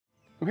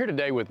I'm here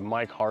today with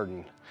Mike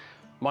Harden.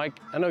 Mike,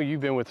 I know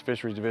you've been with the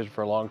Fisheries Division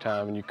for a long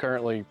time, and you're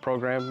currently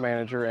Program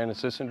Manager and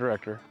Assistant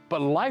Director, but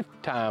a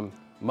lifetime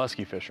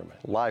muskie fisherman.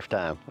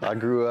 Lifetime. I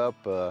grew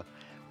up,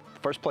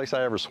 first place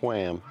I ever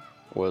swam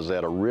was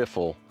at a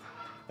riffle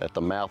at the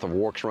mouth of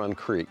Warks Run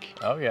Creek.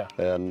 Oh yeah.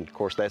 And of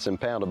course that's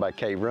impounded by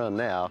Cave Run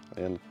now,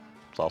 and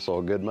it's also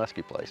a good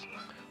muskie place.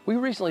 We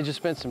recently just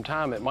spent some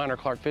time at Minor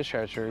Clark Fish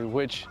Hatchery,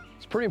 which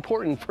is pretty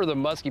important for the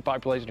muskie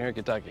population here in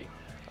Kentucky.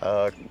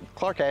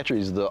 Clark Hatchery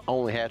is the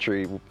only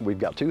hatchery. We've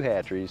got 2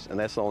 hatcheries, and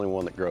that's the only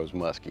one that grows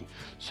muskie.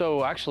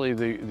 So actually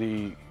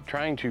the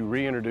trying to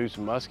reintroduce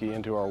muskie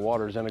into our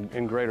waters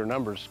in greater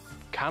numbers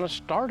kind of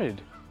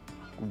started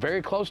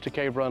very close to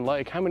Cave Run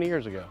Lake. How many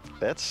years ago?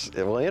 That's,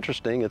 well,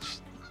 interesting.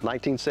 It's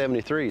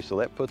 1973, so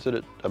that puts it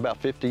at about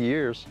 50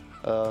 years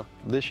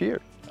this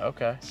year.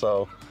 Okay.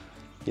 So,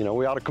 you know,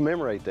 we ought to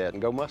commemorate that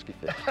and go muskie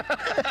fish.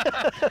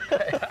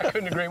 Hey, I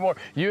couldn't agree more.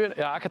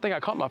 I think I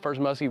caught my first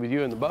muskie with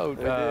you in the boat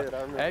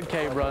at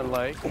Cave Run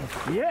Lake.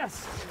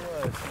 Yes!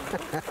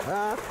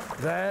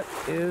 That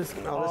is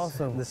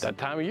awesome. That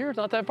time of year is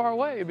not that far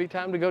away. It'd be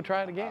time to go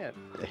try it again.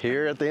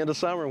 Here at the end of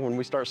summer, when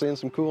we start seeing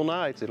some cool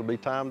nights, it'll be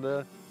time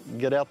to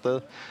get out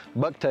the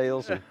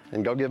bucktails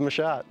and go give them a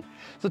shot.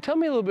 So tell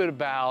me a little bit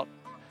about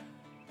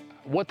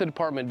what the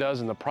department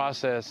does in the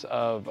process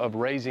of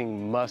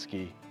raising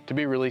muskie to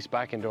be released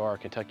back into our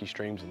Kentucky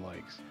streams and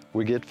lakes.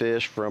 We get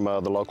fish from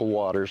the local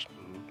waters,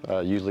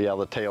 usually out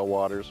of the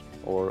tailwaters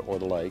or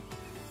the lake,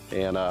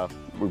 and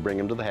we bring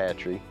them to the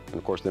hatchery. And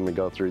of course, then we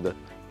go through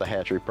the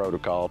hatchery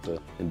protocol to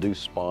induce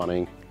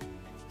spawning.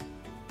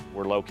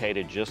 We're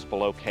located just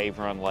below Cave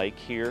Run Lake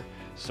here,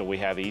 so we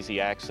have easy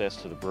access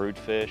to the brood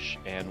fish,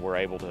 and we're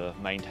able to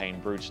maintain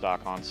brood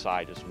stock on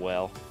site as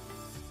well.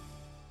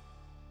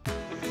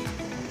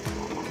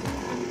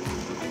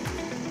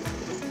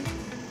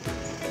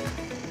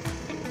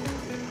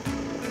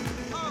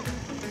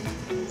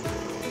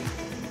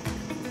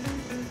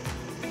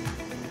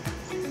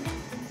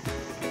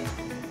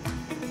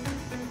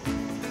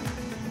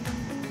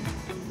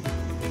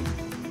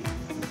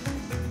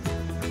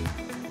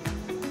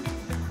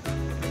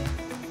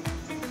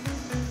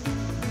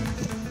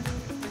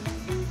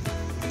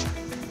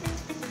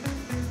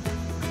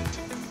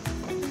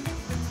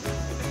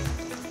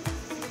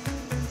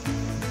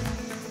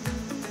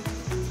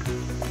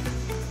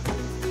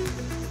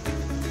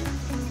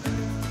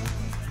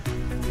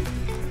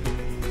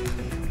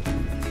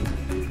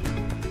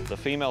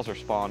 The females are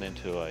spawned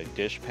into a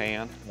dish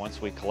pan.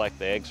 Once we collect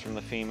the eggs from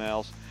the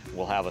females,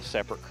 we'll have a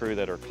separate crew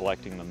that are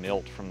collecting the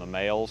milt from the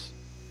males.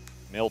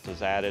 Milt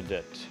is added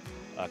at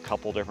a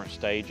couple different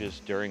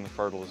stages during the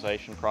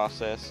fertilization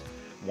process.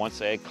 Once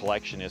the egg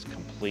collection is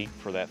complete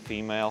for that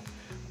female,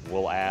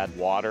 we'll add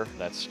water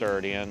that's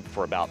stirred in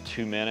for about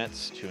 2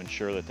 minutes to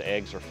ensure that the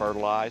eggs are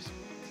fertilized.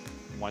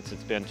 Once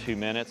it's been 2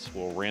 minutes,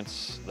 we'll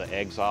rinse the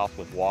eggs off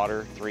with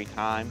water 3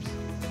 times.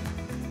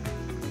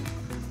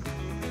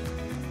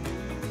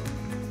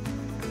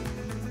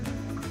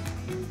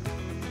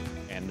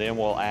 And then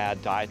we'll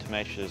add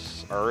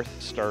diatomaceous earth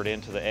stirred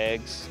into the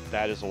eggs.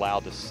 That is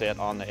allowed to sit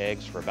on the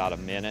eggs for about a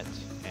minute,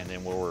 and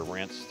then we'll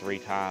rinse 3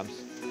 times.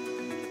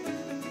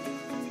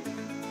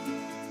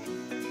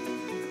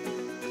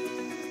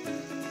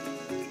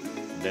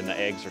 Then the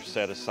eggs are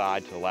set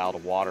aside to allow to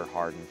water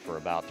harden for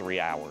about 3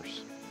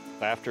 hours.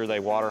 After they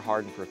water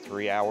harden for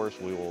 3 hours,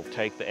 we will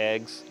take the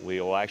eggs.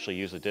 We will actually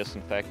use a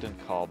disinfectant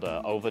called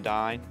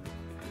Ovidine.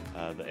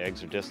 The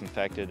eggs are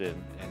disinfected in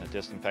a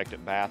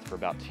disinfectant bath for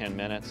about 10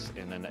 minutes,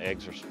 and then the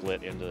eggs are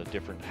split into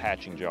different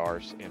hatching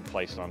jars and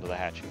placed onto the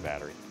hatching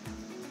battery.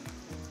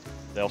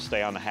 They'll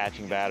stay on the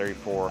hatching battery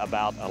for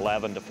about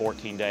 11 to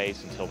 14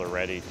 days until they're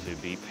ready to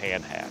be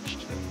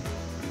pan-hatched.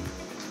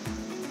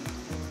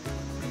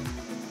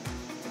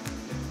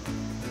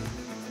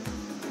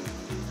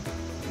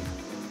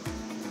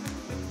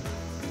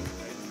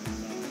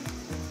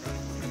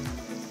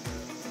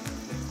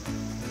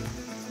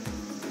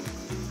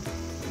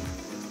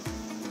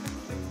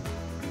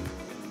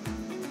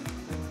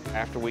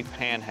 After we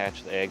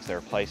pan-hatch the eggs,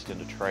 they're placed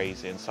into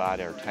trays inside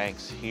our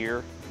tanks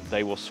here.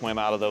 They will swim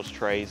out of those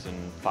trays in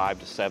 5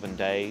 to 7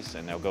 days,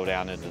 and they'll go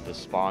down into the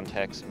spawn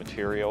text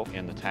material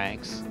in the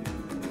tanks.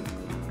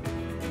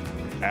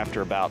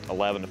 After about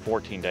 11 to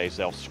 14 days,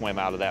 they'll swim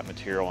out of that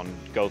material and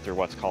go through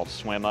what's called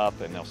swim up,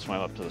 and they'll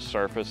swim up to the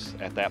surface.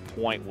 At that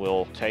point,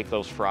 we'll take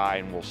those fry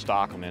and we'll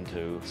stock them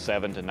into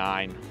 7 to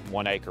 9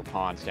 1-acre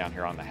ponds down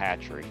here on the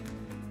hatchery.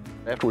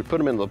 After we put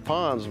them in the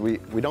ponds, we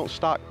don't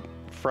stock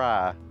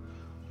fry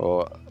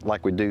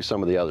like we do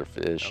some of the other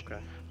fish.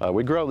 Okay.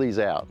 We grow these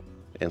out,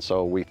 and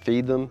so we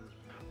feed them,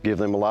 give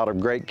them a lot of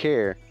great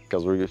care,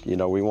 because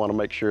we want to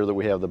make sure that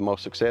we have the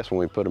most success when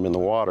we put them in the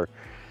water.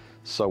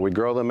 So we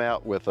grow them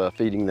out with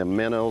feeding them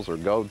minnows or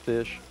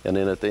goldfish, and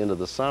then at the end of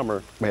the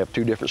summer, we have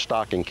 2 different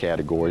stocking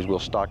categories. We'll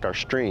stock our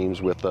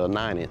streams with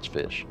 9-inch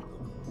fish.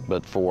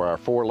 But for our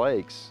 4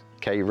 lakes,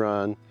 Cave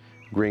Run,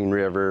 Green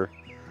River,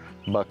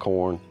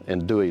 Buckhorn,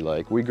 and Dewey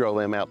Lake, we grow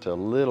them out to a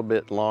little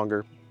bit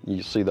longer.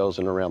 You see those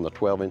in around the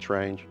 12-inch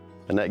range.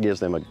 and that gives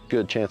them a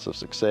good chance of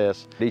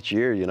success. Each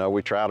year, you know,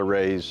 we try to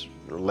raise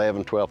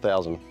 11,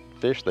 12,000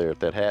 fish there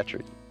at that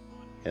hatchery.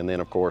 And then,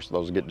 of course,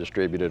 those get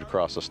distributed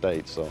across the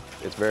state. So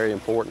it's very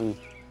important,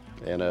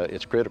 and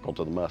it's critical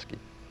to the muskie.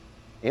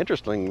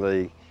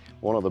 Interestingly,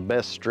 one of the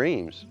best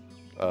streams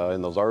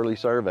in those early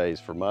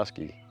surveys for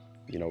muskie,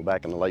 you know,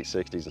 back in the late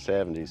 60s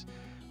and 70s,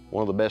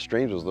 one of the best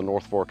streams was the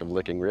North Fork of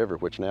Licking River,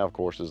 which now, of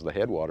course, is the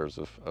headwaters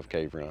of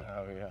Cave Run.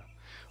 Oh, yeah.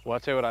 Well, I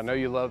tell you what, I know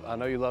you love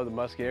the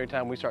muskie. Every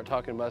time we start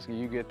talking muskie,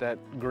 you get that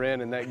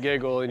grin and that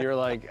giggle, and you're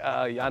like,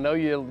 I know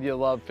you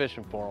love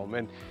fishing for them.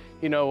 And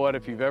you know what,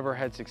 if you've ever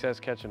had success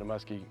catching a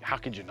muskie, how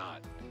could you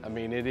not? I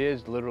mean, it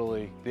is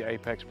literally the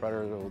apex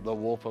predator, the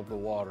wolf of the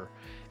water.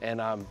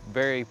 And I'm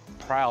very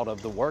proud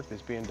of the work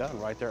that's being done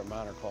right there at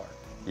Minor Clark.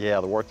 Yeah,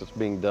 the work that's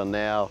being done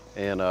now,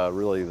 and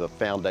really the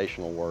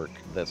foundational work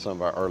that some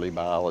of our early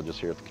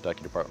biologists here at the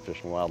Kentucky Department of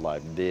Fish and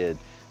Wildlife did.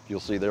 You'll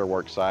see their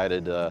work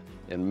cited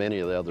in many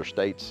of the other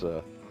states'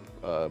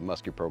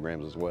 muskie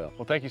programs as well.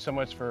 Well, thank you so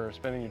much for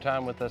spending your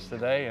time with us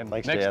today. And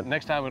Thanks, Dad.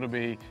 Next time it'll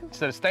be,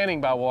 instead of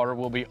standing by water,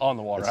 we'll be on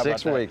the water. In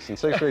 6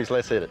 weeks,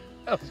 let's hit it.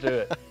 Let's do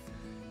it.